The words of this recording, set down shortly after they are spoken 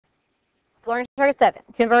So learning target 7,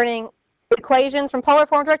 converting equations from polar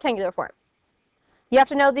form to rectangular form. You have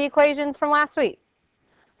to know the equations from last week.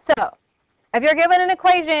 So if you're given an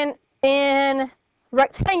equation in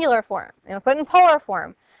rectangular form and put in polar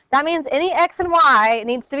form, that means any x and y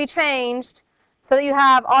needs to be changed so that you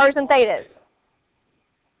have r's and thetas.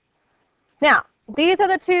 Now, these are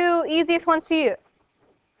the two easiest ones to use,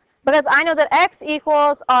 because I know that x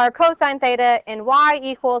equals r cosine theta and y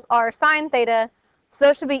equals r sine theta, so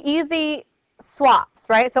those should be easy swaps,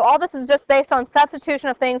 right? So all this is just based on substitution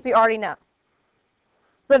of things we already know.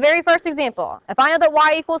 So the very first example, if I know that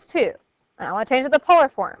y equals 2, and I want to change it to the polar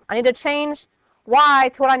form, I need to change y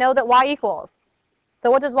to what I know that y equals. So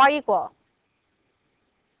what does y equal?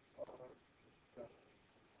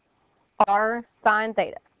 R sine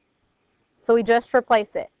theta. So we just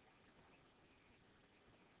replace it.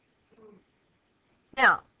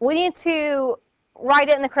 Now, we need to write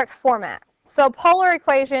it in the correct format. So polar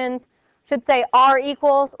equations should say r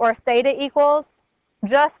equals or theta equals,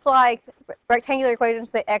 just like rectangular equations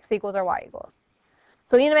say x equals or y equals.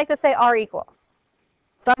 So we need to make this say r equals.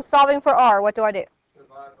 So I'm solving for r. What do I do?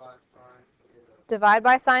 Divide by sine theta. Divide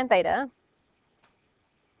by sine theta.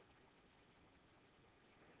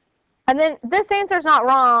 And then this answer is not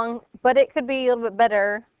wrong, but it could be a little bit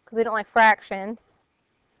better because we don't like fractions.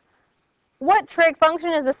 What trig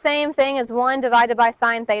function is the same thing as 1 divided by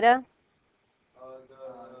sine theta?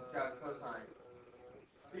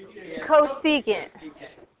 Cosine. Cosecant.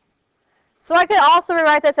 So I could also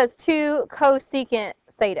rewrite this as 2 cosecant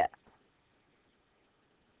theta.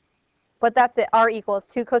 But that's it. R equals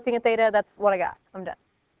 2 cosecant theta. That's what I got. I'm done.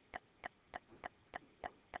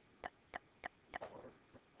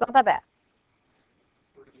 It's not that bad.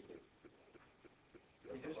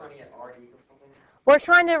 We're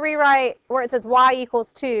trying to rewrite where it says y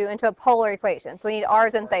equals 2 into a polar equation. So we need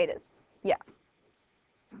r's and thetas. Yeah.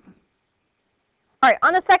 All right,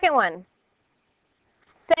 on the second one,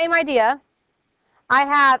 same idea. I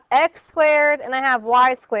have x squared and I have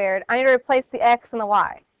y squared. I need to replace the x and the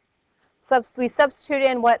y. So we substitute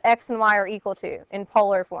in what x and y are equal to in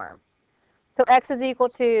polar form. So x is equal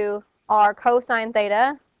to r cosine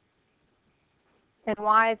theta, and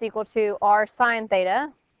y is equal to r sine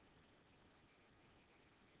theta.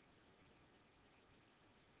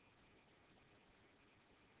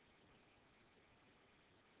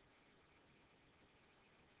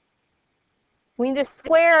 We need to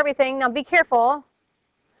square everything. Now be careful.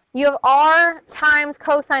 You have r times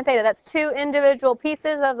cosine theta. That's 2 individual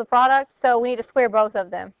pieces of the product, so we need to square both of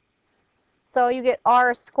them. So you get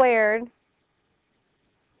r squared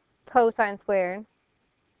cosine squared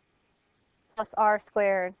plus r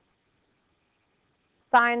squared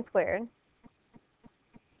sine squared.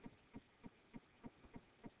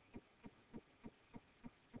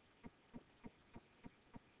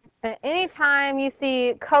 And anytime you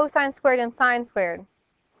see cosine squared and sine squared,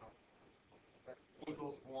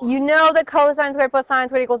 you know that cosine squared plus sine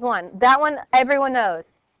squared equals 1. That one everyone knows.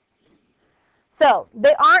 So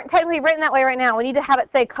they aren't technically written that way right now. We need to have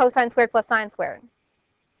it say cosine squared plus sine squared.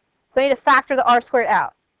 So we need to factor the r squared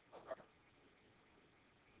out.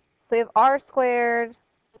 So we have r squared,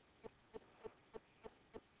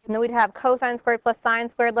 and then we'd have cosine squared plus sine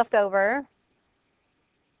squared left over.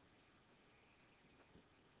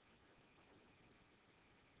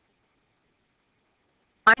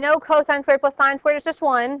 I know cosine squared plus sine squared is just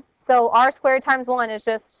 1, so r squared times 1 is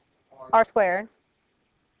just r squared.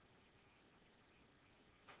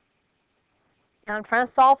 Now I'm trying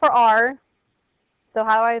to solve for r. So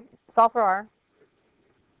how do I solve for r?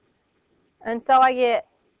 And so I get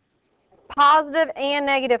positive and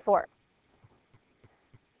negative 4.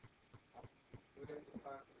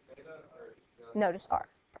 No, just r.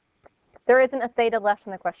 There isn't a theta left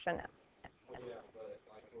in the question now.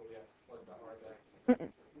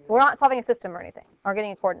 We're not solving a system or anything, or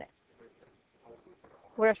getting a coordinate.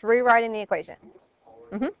 We're just rewriting the equation.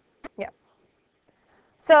 Yeah.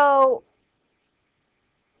 So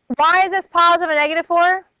why is this positive and negative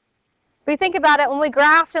 4? If we think about it, when we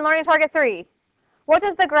graphed in Learning Target 3, what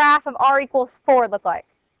does the graph of r equals 4 look like?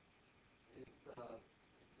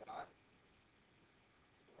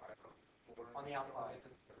 On the outside.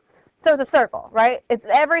 So it's a circle, right? It's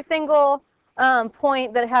every single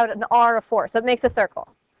point that had an r of 4, so it makes a circle.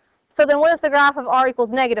 So then what does the graph of r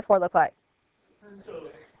equals negative 4 look like?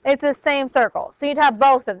 It's the same circle. So you'd have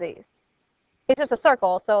both of these. It's just a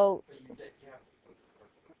circle, so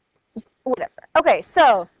whatever. Okay,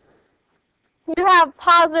 so you have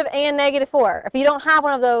positive and negative 4. If you don't have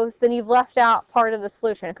one of those, then you've left out part of the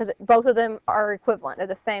solution because both of them are equivalent. They're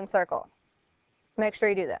the same circle. Make sure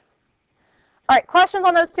you do that. All right, questions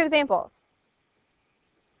on those two examples.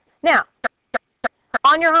 Now,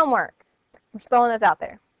 on your homework. I'm just throwing this out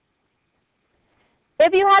there.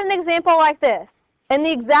 If you had an example like this, in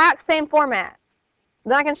the exact same format,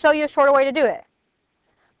 then I can show you a shorter way to do it.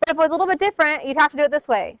 But if it was a little bit different, you'd have to do it this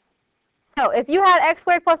way. So if you had x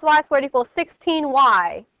squared plus y squared equals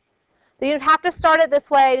 16y, then you'd have to start it this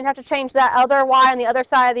way. You'd have to change that other y on the other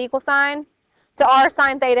side of the equal sign to r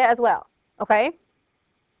sine theta as well. Okay?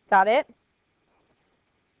 Got it?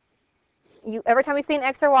 Every time you see an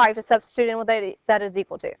x or y, you have to substitute in what that is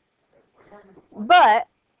equal to. But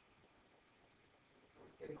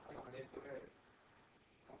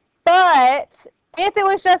if it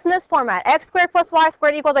was just in this format, x squared plus y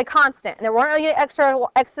squared equals a constant, and there weren't any extra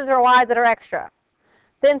x's or y's that are extra,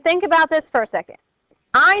 then think about this for a second.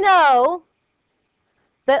 I know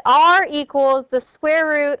that r equals the square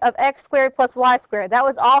root of x squared plus y squared. That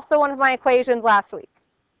was also one of my equations last week.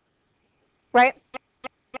 Right?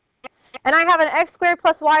 And I have an x squared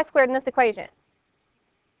plus y squared in this equation.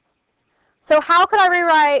 So how could I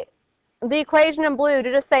rewrite the equation in blue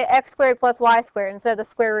to just say x squared plus y squared instead of the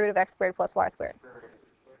square root of x squared plus y squared?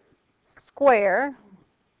 Square.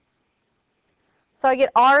 So I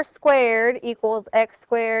get r squared equals x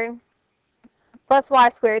squared plus y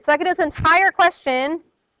squared. So I could do this entire question,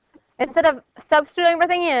 instead of substituting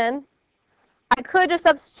everything in, I could just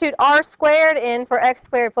substitute r squared in for x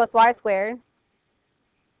squared plus y squared.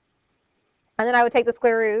 And then I would take the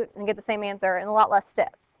square root and get the same answer in a lot less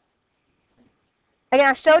steps. Again,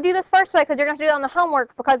 I showed you this first way because you're going to have to do it on the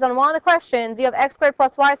homework, because on one of the questions you have x squared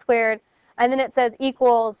plus y squared, and then it says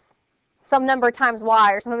equals some number times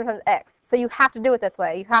y or some number times x. So you have to do it this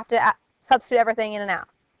way. You have to substitute everything in and out,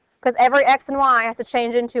 because every x and y has to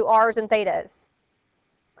change into r's and thetas.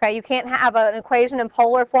 Okay, you can't have an equation in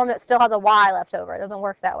polar form that still has a y left over. It doesn't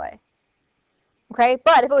work that way. Okay,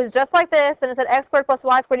 but if it was just like this and it said x squared plus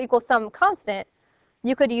y squared equals some constant,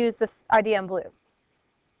 you could use this idea in blue.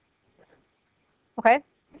 Okay?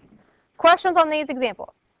 Questions on these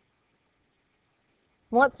examples?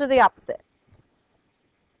 Let's do the opposite.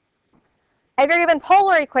 If you're given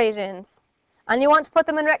polar equations and you want to put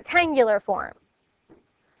them in rectangular form,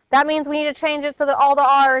 that means we need to change it so that all the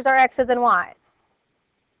r's are x's and y's.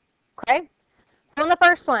 Okay? So in the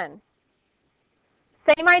first one,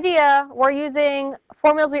 same idea. We're using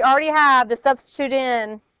formulas we already have to substitute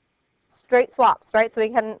in straight swaps, right? So we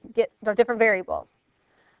can get our different variables.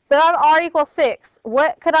 So I have r equals 6.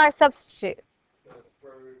 What could I substitute? The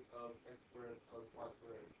square root of x squared plus y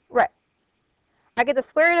squared. Right. I get the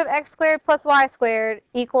square root of x squared plus y squared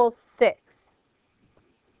equals 6.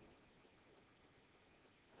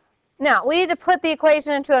 Now, we need to put the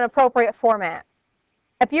equation into an appropriate format.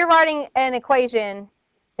 If you're writing an equation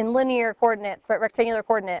in linear coordinates, right, rectangular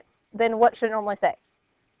coordinates, then what should it normally say?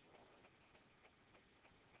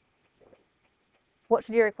 What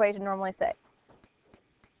should your equation normally say?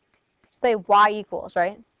 Say y equals,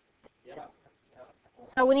 right? Yeah.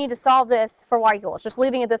 So we need to solve this for y equals. Just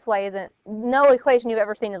leaving it this way isn't, no equation you've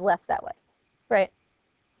ever seen is left that way, right?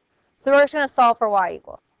 So we're just going to solve for y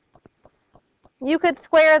equals. You could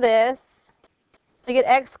square this, so you get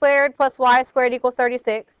x squared plus y squared equals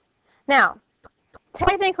 36. Now,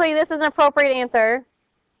 technically this is an appropriate answer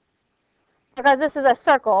because this is a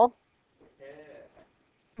circle. Yeah.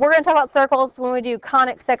 We're going to talk about circles when we do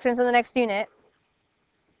conic sections in the next unit.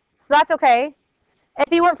 So that's okay.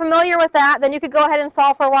 If you weren't familiar with that, then you could go ahead and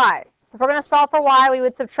solve for y. So if we're going to solve for y, we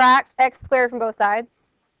would subtract x squared from both sides.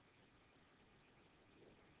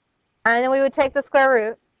 And then we would take the square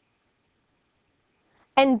root.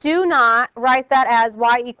 And do not write that as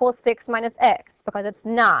y equals 6 minus x, because it's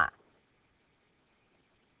not.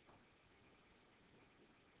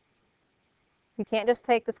 You can't just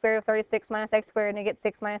take the square root of 36 minus x squared and you get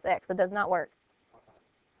 6 minus x. It does not work.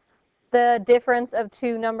 The difference of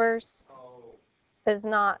two numbers Oh. is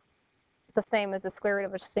not the same as the square root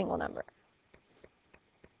of a single number.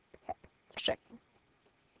 Okay, just checking.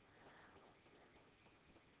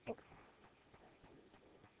 Thanks.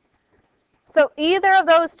 So either of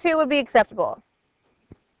those two would be acceptable.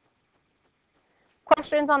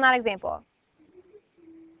 Questions on that example?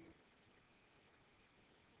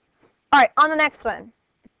 All right, on the next one.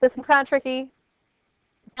 This one's kind of tricky.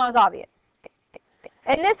 It's not as obvious.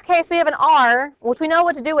 In this case, we have an r, which we know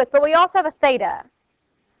what to do with, but we also have a theta.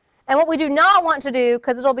 And what we do not want to do,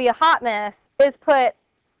 because it'll be a hot mess, is put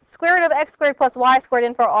square root of x squared plus y squared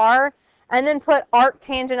in for r, and then put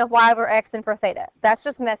arctangent of y over x in for theta. That's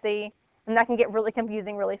just messy, and that can get really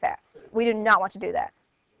confusing really fast. We do not want to do that.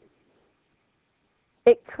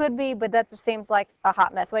 It could be, but that just seems like a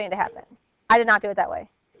hot mess waiting to happen. I did not do it that way.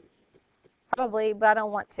 Probably, but I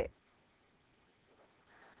don't want to.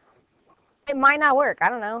 It might not work. I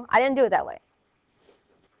don't know. I didn't do it that way.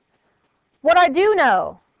 What I do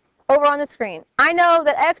know over on the screen, I know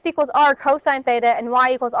that x equals r cosine theta and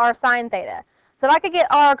y equals r sine theta. So if I could get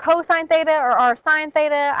r cosine theta or r sine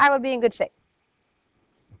theta, I would be in good shape.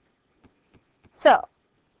 So,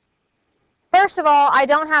 first of all, I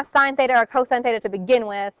don't have sine theta or cosine theta to begin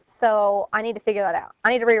with, so I need to figure that out. I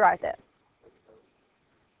need to rewrite this.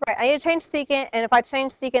 Right, I need to change secant, and if I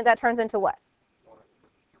change secant, that turns into what?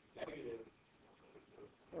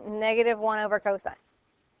 Negative 1 over cosine.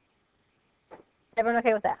 Everyone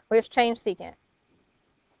okay with that? We just change secant.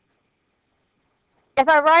 If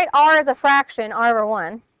I write r as a fraction, r over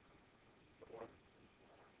 1,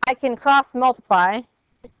 I can cross multiply.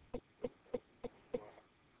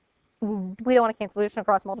 We don't want to cancel. We just want to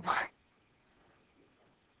cross multiply.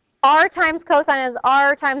 R times cosine is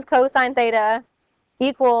r times cosine theta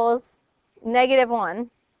equals negative 1.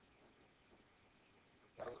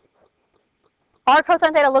 R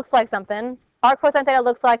cosine theta looks like something. R cosine theta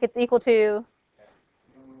looks like it's equal to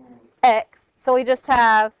x. So we just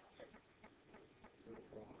have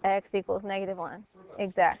x equals negative 1.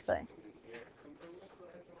 Exactly.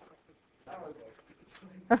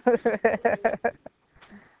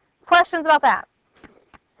 Questions about that?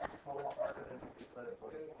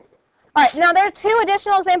 All right, now there are 2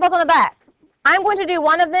 additional examples on the back. I'm going to do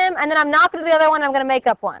one of them, and then I'm not going to do the other one. I'm going to make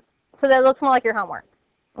up one so that it looks more like your homework.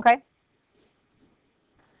 Okay?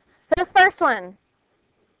 This first one,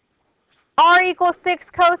 r equals 6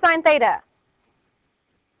 cosine theta.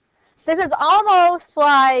 This is almost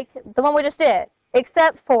like the one we just did,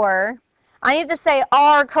 except for I need to say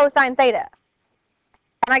r cosine theta.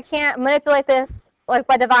 And I can't manipulate this like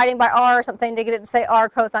by dividing by r or something to get it to say r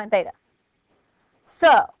cosine theta.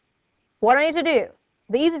 So, what do I need to do?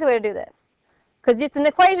 The easiest way to do this. Because it's an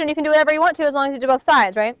equation, you can do whatever you want to as long as you do both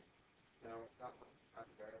sides, right? No, not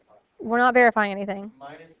verified. We're not verifying anything.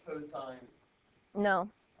 Minus cosine. No.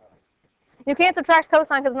 You can't subtract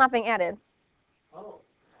cosine because it's not being added. Oh.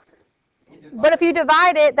 But if you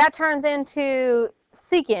divide it, that turns into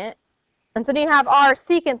secant. And so then you have r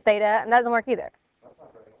secant theta, and that doesn't work either. That's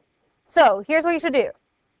not very well. So here's what you should do.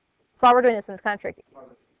 That's why we're doing this one. It's kind of tricky.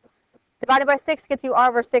 Divided by 6 gets you r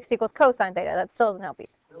over 6 equals cosine theta. That still doesn't help you.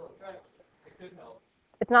 It could help.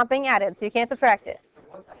 It's not being added, so you can't subtract it.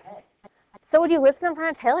 What the heck? So would you listen? I'm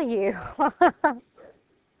trying to tell you.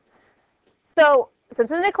 So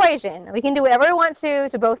since it's an equation, we can do whatever we want to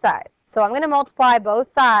both sides. So I'm going to multiply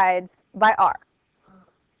both sides by r.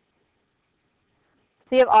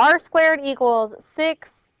 So you have r squared equals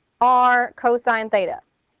 6r cosine theta.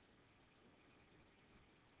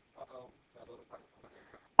 Uh-oh. That looks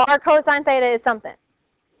like R cosine theta is something.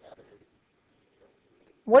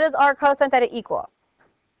 What does r cosine theta equal?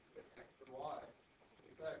 X and Y.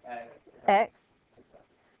 X. X.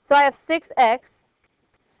 So I have 6x.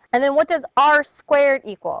 And then what does r squared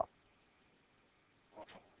equal?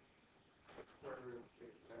 Square root of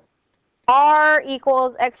 6x. R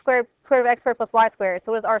equals x squared, square root of x squared plus y squared.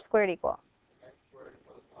 So what does r squared equal? X squared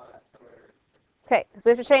plus Y squared. Okay, so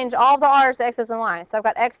we have to change all the r's to x's and y's. So I've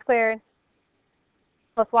got x squared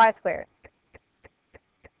plus y squared.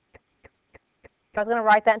 If I was going to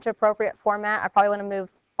write that into appropriate format, I probably want to move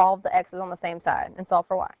all of the x's on the same side and solve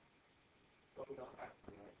for y. But we don't have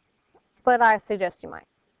to, right? But I suggest you might.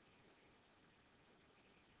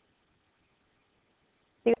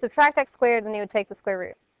 So you would subtract x squared, then you would take the square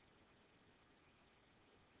root.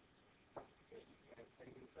 You can take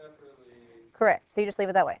it separately. Correct. So you just leave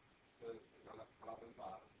it that way. Because you're not top and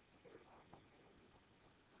bottom.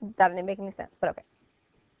 That didn't make any sense, but okay.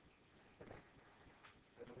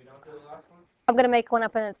 And we don't do the last one? I'm going to make one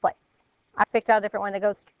up in its place. I picked out a different one that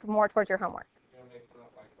goes more towards your homework. You're gonna make one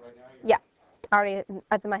up like right now? Yeah. Already,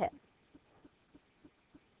 that's in my head.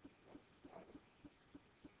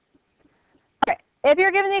 Okay. If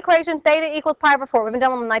you're given the equation theta equals pi over 4, we've been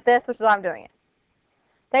doing one like this, which is why I'm doing it.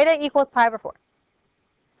 Theta equals pi over 4.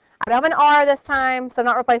 I don't have an r this time, so I'm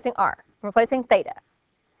not replacing r. I'm replacing theta.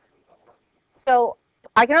 So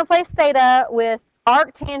I can replace theta with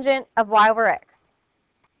arctangent of y over x.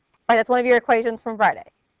 Right, that's one of your equations from Friday.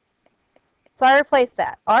 So I replace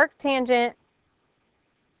that. Arctangent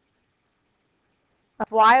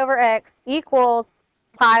of y over x equals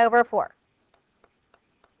pi over 4.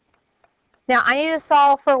 Now I need to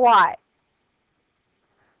solve for y.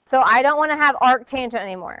 So I don't want to have arctangent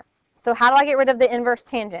anymore. So how do I get rid of the inverse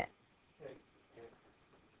tangent?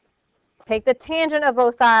 Take the tangent of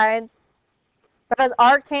both sides, because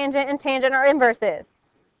arctangent and tangent are inverses.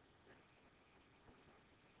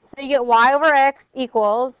 So you get y over x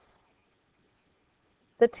equals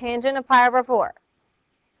the tangent of pi over 4.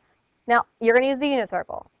 Now, you're going to use the unit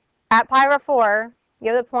circle. At pi over 4,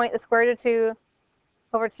 you have the point the square root of 2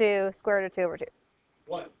 over 2, square root of 2 over 2.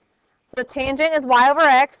 1. The tangent is y over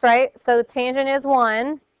x, right? So the tangent is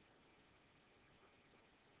 1.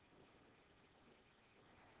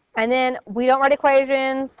 And then we don't write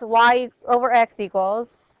equations, y over x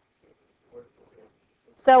equals.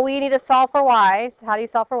 So we need to solve for y. So how do you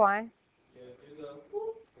solve for y?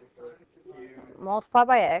 Multiply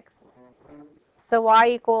by x. So y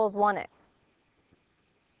equals 1x.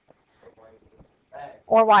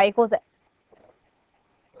 Or y equals x.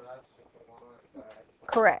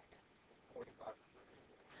 Correct.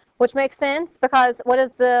 Which makes sense because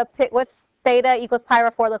what's theta equals pi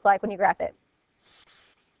over 4 look like when you graph it?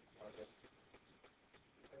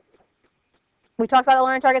 We talked about the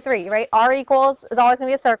learning target 3, right? R equals is always going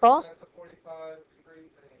to be a circle.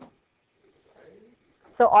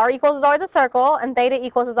 So R equals is always a circle, and theta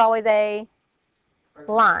equals is always a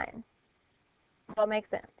line. So it makes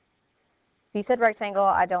sense. If you said rectangle,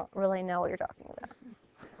 I don't really know what you're talking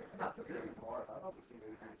about.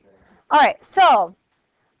 All right, so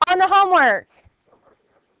on the homework,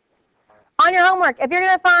 on your homework, if you're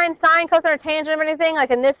going to find sine, cosine, or tangent or anything, like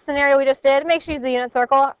in this scenario we just did, make sure you use the unit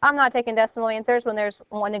circle. I'm not taking decimal answers when there's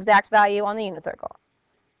one exact value on the unit circle.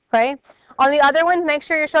 Okay? On the other ones, make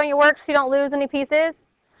sure you're showing your work so you don't lose any pieces.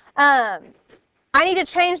 I need to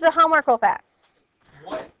change the homework real fast.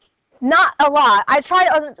 What? Not a lot. I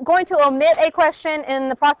was going to omit a question. In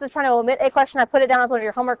the process of trying to omit a question, I put it down as one of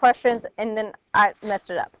your homework questions, and then I messed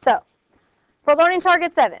it up. So, for learning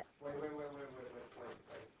target 7.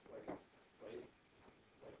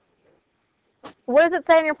 What does it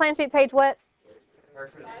say on your plan sheet page? What?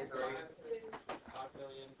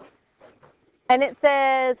 And it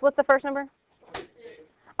says, what's the first number?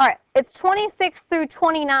 All right, it's 26 through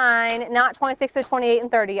 29, not 26 through 28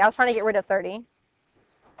 and 30. I was trying to get rid of 30.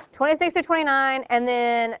 26 through 29, and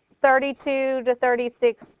then 32 to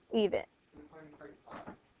 36 even.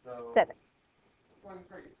 7.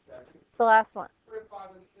 It's the last one.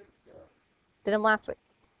 Did them last week.